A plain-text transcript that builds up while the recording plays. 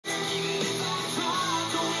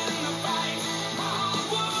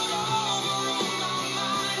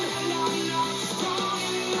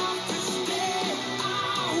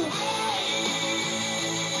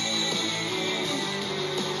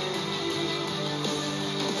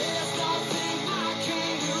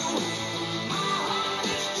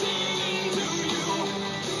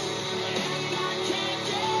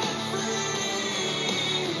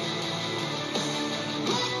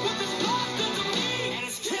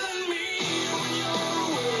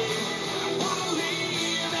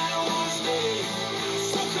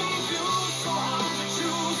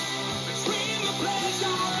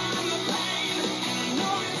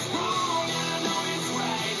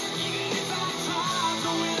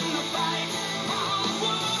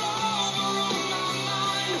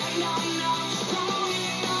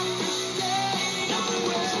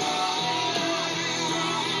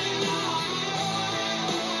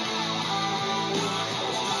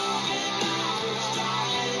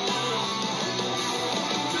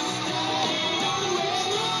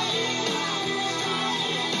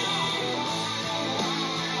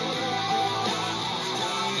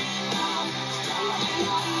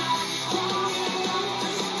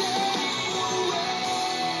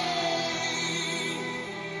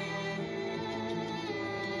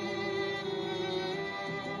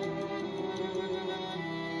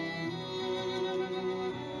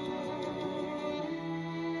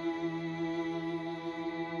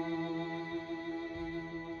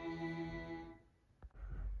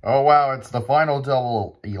Oh wow, it's the final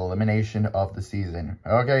double elimination of the season.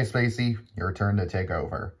 Okay, Spacey, your turn to take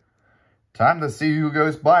over. Time to see who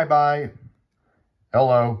goes bye-bye.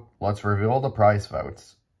 Hello, let's reveal the prize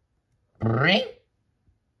votes.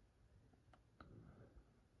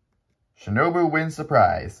 Shinobu wins the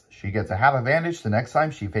prize. She gets a half advantage the next time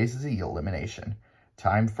she faces the elimination.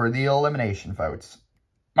 Time for the elimination votes.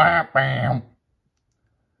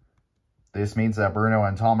 This means that Bruno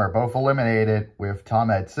and Tom are both eliminated, with Tom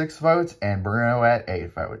at 6 votes and Bruno at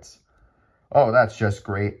 8 votes. Oh, that's just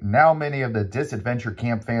great. Now many of the Disadventure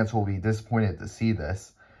Camp fans will be disappointed to see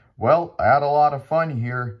this. Well, I had a lot of fun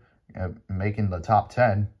here, making the top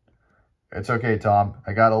 10. It's okay, Tom.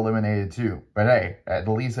 I got eliminated too. But hey, at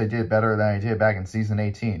least I did better than I did back in Season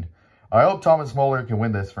 18. I hope Thomas Muller can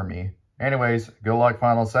win this for me. Anyways, good luck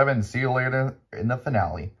Final 7 and see you later in the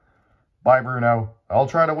finale. Bye, Bruno. I'll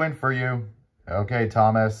try to win for you. Okay,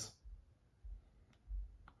 Thomas.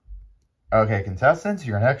 Okay, contestants,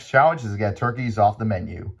 your next challenge is to get turkeys off the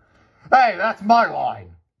menu. Hey, that's my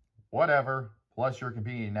line! Whatever. Plus, you're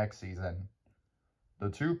competing next season. The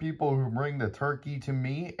 2 people who bring the turkey to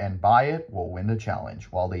me and buy it will win the challenge,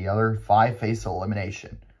 while the other 5 face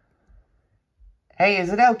elimination. Hey,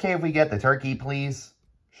 is it okay if we get the turkey, please?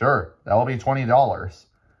 Sure, that'll be $20.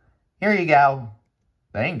 Here you go.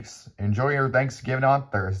 Thanks. Enjoy your Thanksgiving on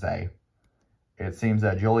Thursday. It seems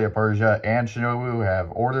that Julia Persia and Shinobu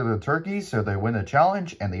have ordered the turkey, so they win the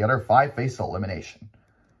challenge, and the other 5 face elimination.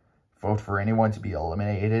 Vote for anyone to be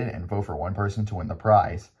eliminated, and vote for one person to win the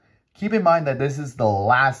prize. Keep in mind that this is the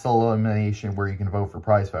last elimination where you can vote for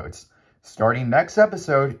prize votes. Starting next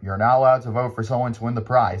episode, you're not allowed to vote for someone to win the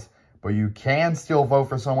prize, but you can still vote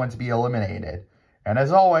for someone to be eliminated. And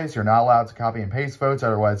as always, you're not allowed to copy and paste votes,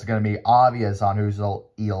 otherwise it's going to be obvious on who's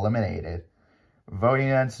eliminated. Voting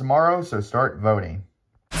ends tomorrow, so start voting.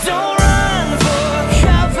 Don't run for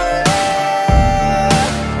cover.